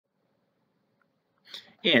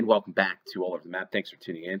And welcome back to All Over the Map. Thanks for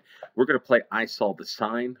tuning in. We're going to play I Saw the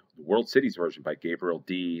Sign, the World Cities version by Gabriel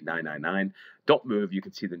D999. Don't move. You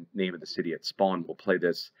can see the name of the city at spawn. We'll play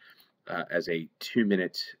this as a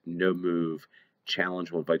 2-minute no move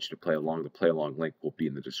challenge. We'll invite you to play along. The play along link will be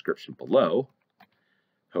in the description below.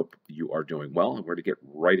 Hope you are doing well. And we're going to get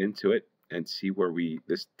right into it and see where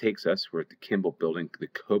this takes us. We're at the Kimball Building, the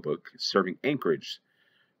Kobuk, serving Anchorage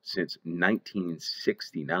since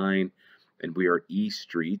 1969. And we are E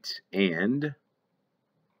Street, and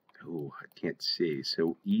oh, I can't see.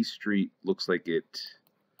 So E Street looks like it.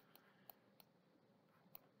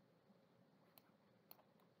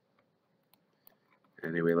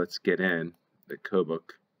 Anyway, let's get in the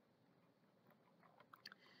Kobuk.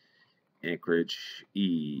 Anchorage,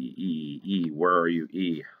 E. Where are you?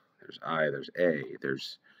 E. There's I. There's A.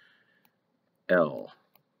 There's L.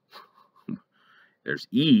 There's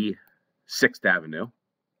E. 6th Avenue.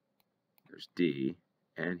 There's D,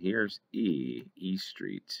 and here's E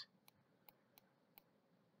Street.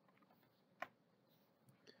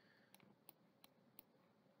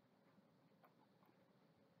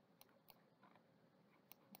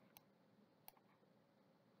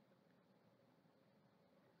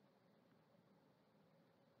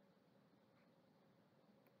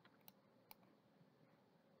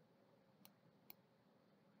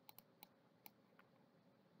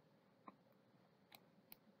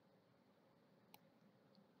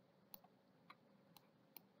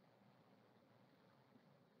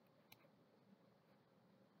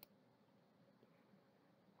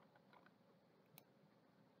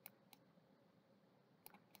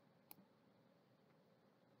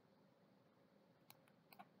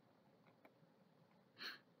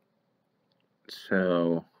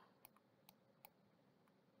 So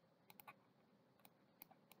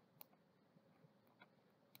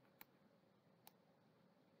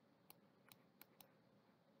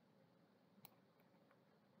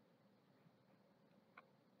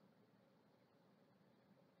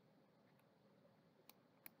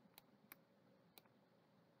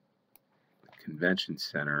the convention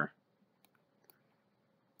center,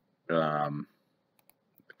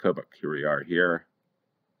 Kobuk, here we are here.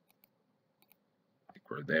 I think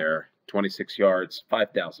we're there. 26 yards,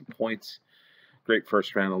 5,000 points. Great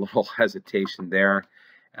first round. A little hesitation there.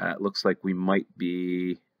 It looks like we might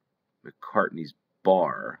be McCartney's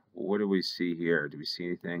Bar. What do we see here? Do we see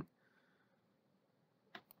anything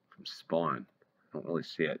from spawn? I don't really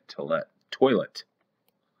see it. Toilet.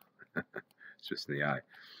 It's just in the eye.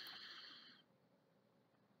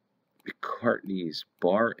 McCartney's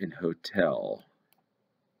Bar and Hotel.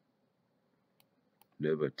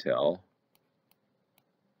 Novotel.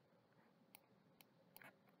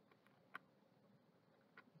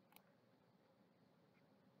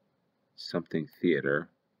 Something Theater.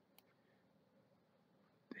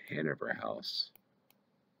 The Hanover House.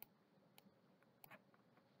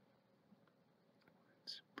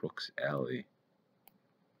 It's Brooks Alley.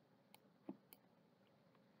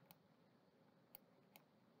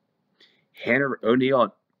 Hanover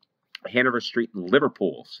Street in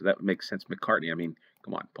Liverpool. So that would make sense. McCartney. I mean,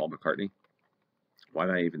 come on, Paul McCartney. Why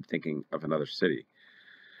am I even thinking of another city?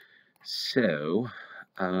 So,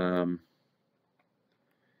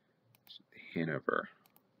 Hanover.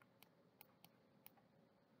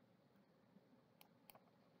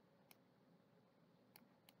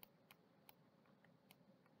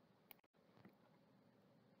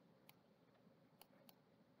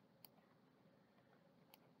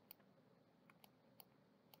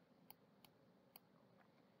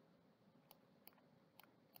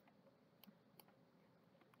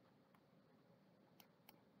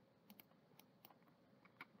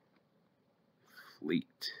 Fleet.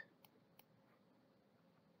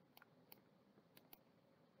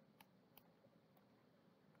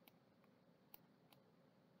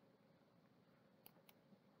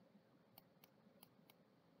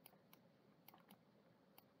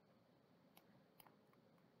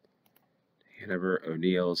 Hanover,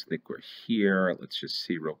 O'Neill's. I think we're here. Let's just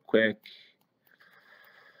see real quick.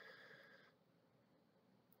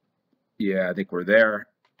 Yeah, I think we're there.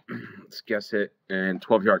 Let's guess it. And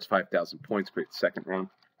 12 yards, 5,000 points. Great second round.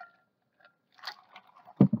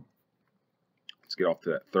 Let's get off to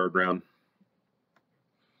that third round.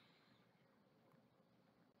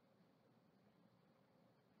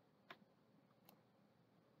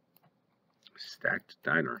 Stacked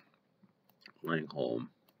Diner. Langholm.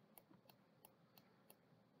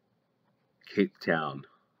 Cape Town.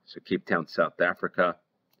 So Cape Town, South Africa.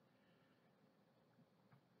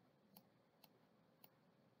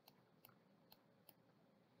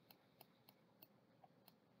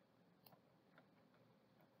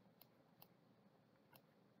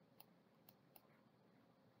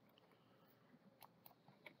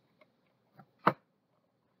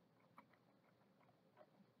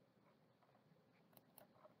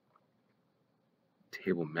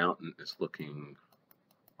 Table Mountain is looking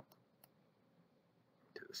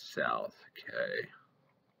to the south. Okay.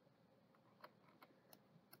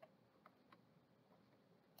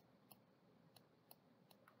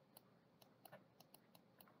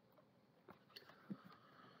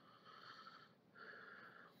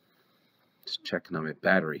 Just checking on my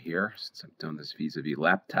battery here since I'm doing this vis-a-vis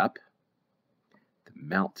laptop. The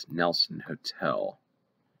Mount Nelson Hotel.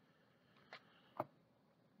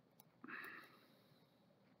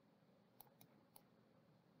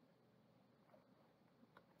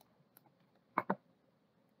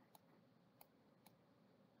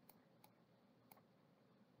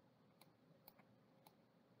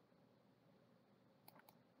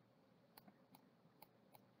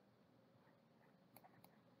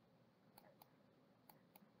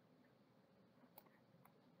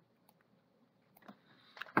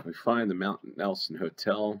 We find the Mount Nelson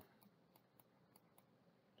Hotel.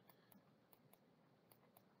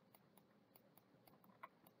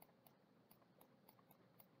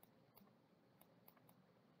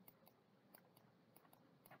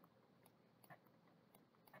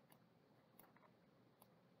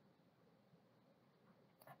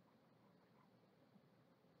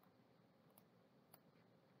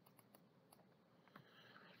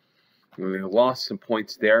 We lost some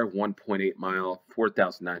points there, 1.8 mile,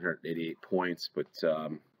 4,988 points, but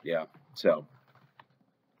yeah, so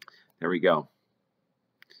there we go.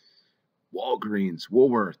 Walgreens,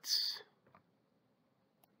 Woolworths.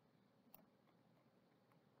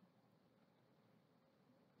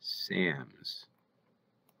 Sam's.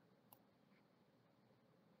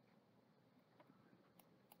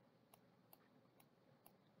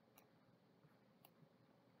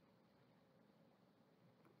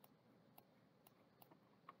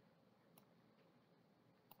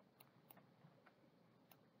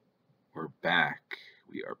 We're back.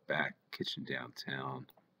 We are back. Kitchen downtown.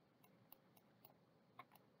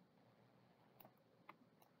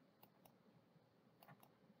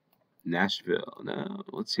 Nashville. No,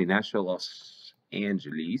 let's see. Nashville, Los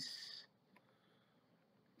Angeles.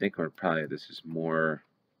 I think we're probably, this is more.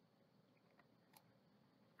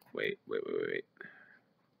 Wait. It's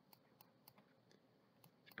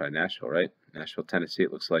probably Nashville, right? Nashville, Tennessee,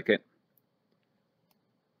 it looks like it.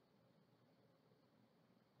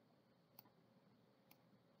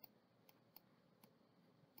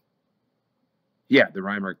 Yeah, the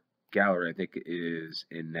Reimer Gallery, I think, is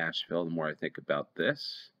in Nashville. The more I think about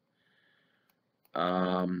this.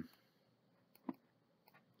 Let's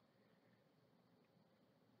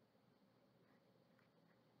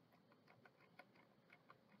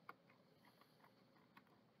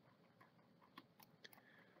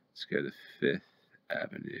go to 5th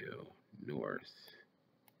Avenue North.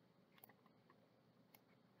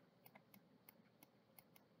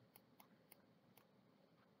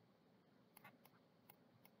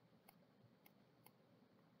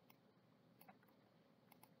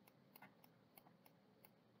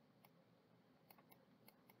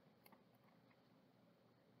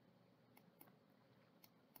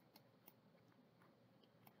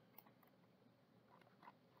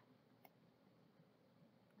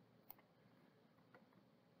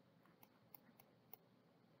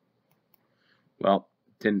 Well,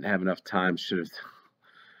 didn't have enough time.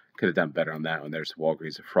 Could have done better on that one. There's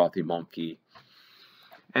Walgreens, a frothy monkey.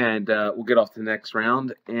 And we'll get off to the next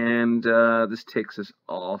round. And this takes us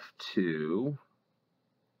off to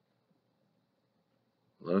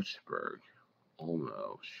Lochburg,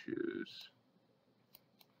 Olmo shoes.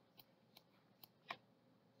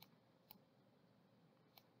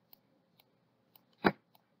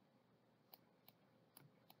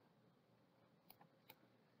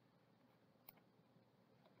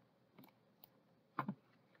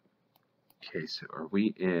 Okay, so are we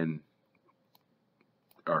in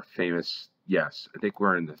our famous, yes, I think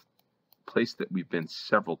we're in the place that we've been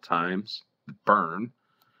several times, Bern,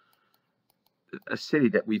 a city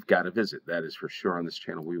that we've got to visit. That is for sure on this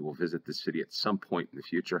channel. We will visit the city at some point in the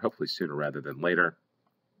future, hopefully sooner rather than later.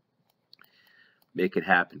 Make it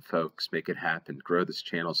happen, folks. Make it happen. Grow this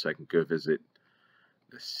channel so I can go visit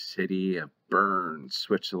the city of Bern,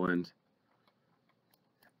 Switzerland.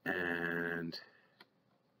 And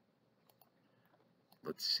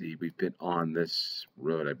let's see, we've been on this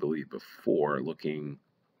road, I believe, before, looking.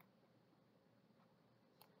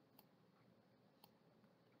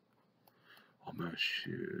 Olmo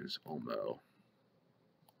shoes, Olmo.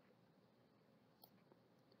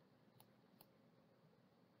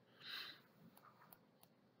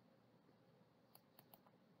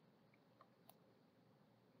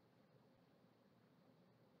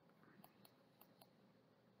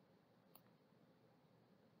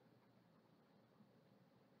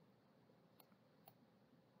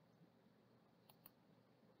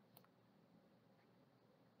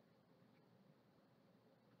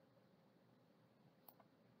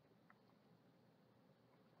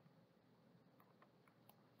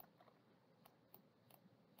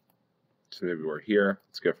 So maybe we're here.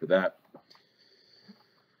 Let's go for that.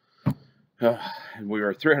 And we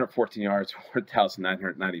were 314 yards,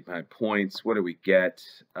 1,999 points. What do we get?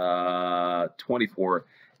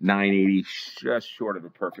 24,980, just short of a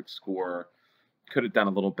perfect score. Could have done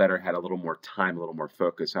a little better, had a little more time, a little more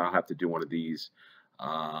focus. I'll have to do one of these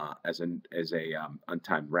as a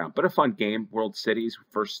untimed round. But a fun game. World Cities.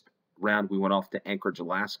 First round, we went off to Anchorage,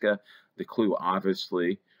 Alaska. The clue,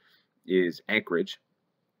 obviously, is Anchorage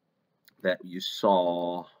that you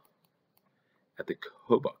saw at the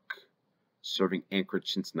Kobuk, serving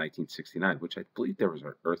Anchorage since 1969, which I believe there was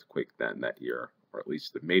an earthquake then that year, or at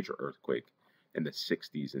least a major earthquake in the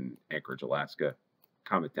 60s in Anchorage, Alaska.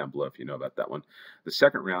 Comment down below if you know about that one. The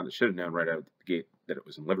second round, I should have known right out of the gate that it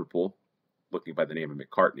was in Liverpool, looking by the name of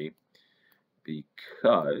McCartney,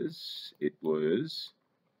 because it was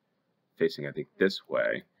facing, I think, this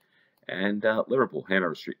way. And Liverpool,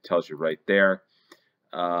 Hanover Street tells you right there.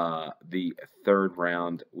 The third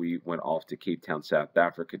round, we went off to Cape Town, South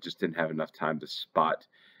Africa. Just didn't have enough time to spot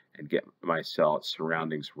and get my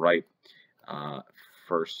surroundings right.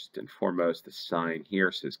 First and foremost, the sign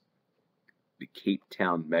here says the Cape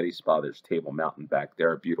Town Medi Spa. There's Table Mountain back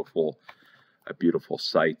there, a beautiful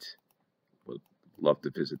site. Would love to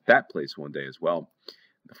visit that place one day as well.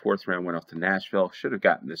 The fourth round went off to Nashville. Should have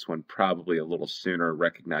gotten this one probably a little sooner.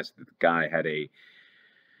 Recognized that the guy had a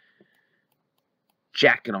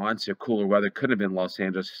jacket on, so cooler weather. Couldn't have been Los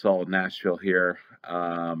Angeles. Saw Nashville here.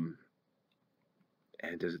 And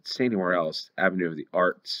does it say anywhere else? Avenue of the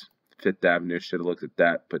Arts, Fifth Avenue. Should have looked at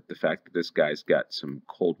that. But the fact that this guy's got some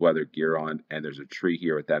cold weather gear on, and there's a tree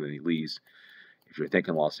here without any leaves. If you're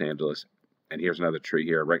thinking Los Angeles, and here's another tree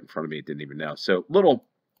here right in front of me. Didn't even know. So little,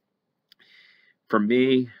 for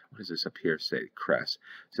me, what does this up here say? Crest.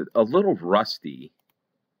 So a little rusty,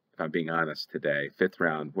 if I'm being honest today. Fifth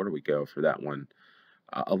round. Where do we go for that one?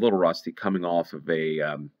 A little rusty, coming off of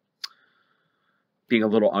a being a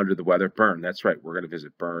little under the weather. Bern, that's right. We're going to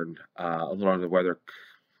visit Bern. A little under the weather.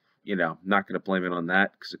 You know, not going to blame it on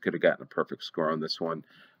that because it could have gotten a perfect score on this one.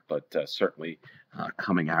 But certainly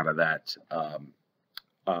coming out of that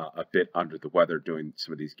a bit under the weather doing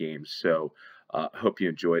some of these games. So hope you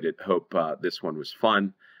enjoyed it. Hope this one was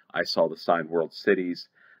fun. I saw the sign World Cities.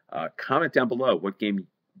 Comment down below what game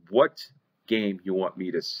you want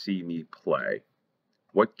me to see me play.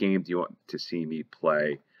 What game do you want to see me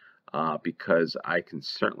play? Because I can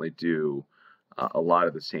certainly do a lot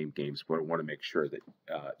of the same games, but I want to make sure that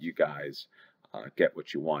you guys get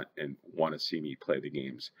what you want and want to see me play the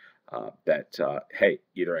games that, hey,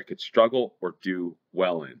 either I could struggle or do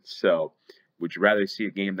well in. So would you rather see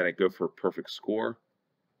a game that I go for a perfect score,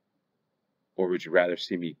 or would you rather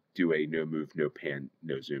see me do a no move, no pan,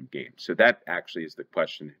 no zoom game? So that actually is the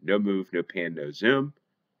question. No move, no pan, no zoom.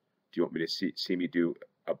 Do you want me to see me do,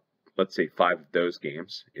 let's say, 5 of those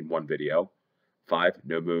games in one video? 5,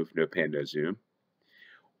 no move, no pan, no zoom.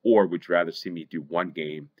 Or would you rather see me do one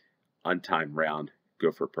game, untimed round,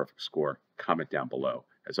 go for a perfect score? Comment down below.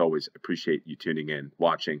 As always, appreciate you tuning in,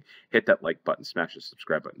 watching. Hit that like button, smash the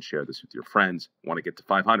subscribe button, share this with your friends. Want to get to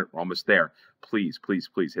 500? We're almost there. Please, please,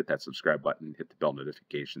 please hit that subscribe button, hit the bell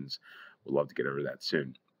notifications. We'd love to get over that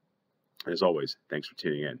soon. As always, thanks for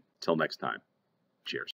tuning in. Till next time, cheers.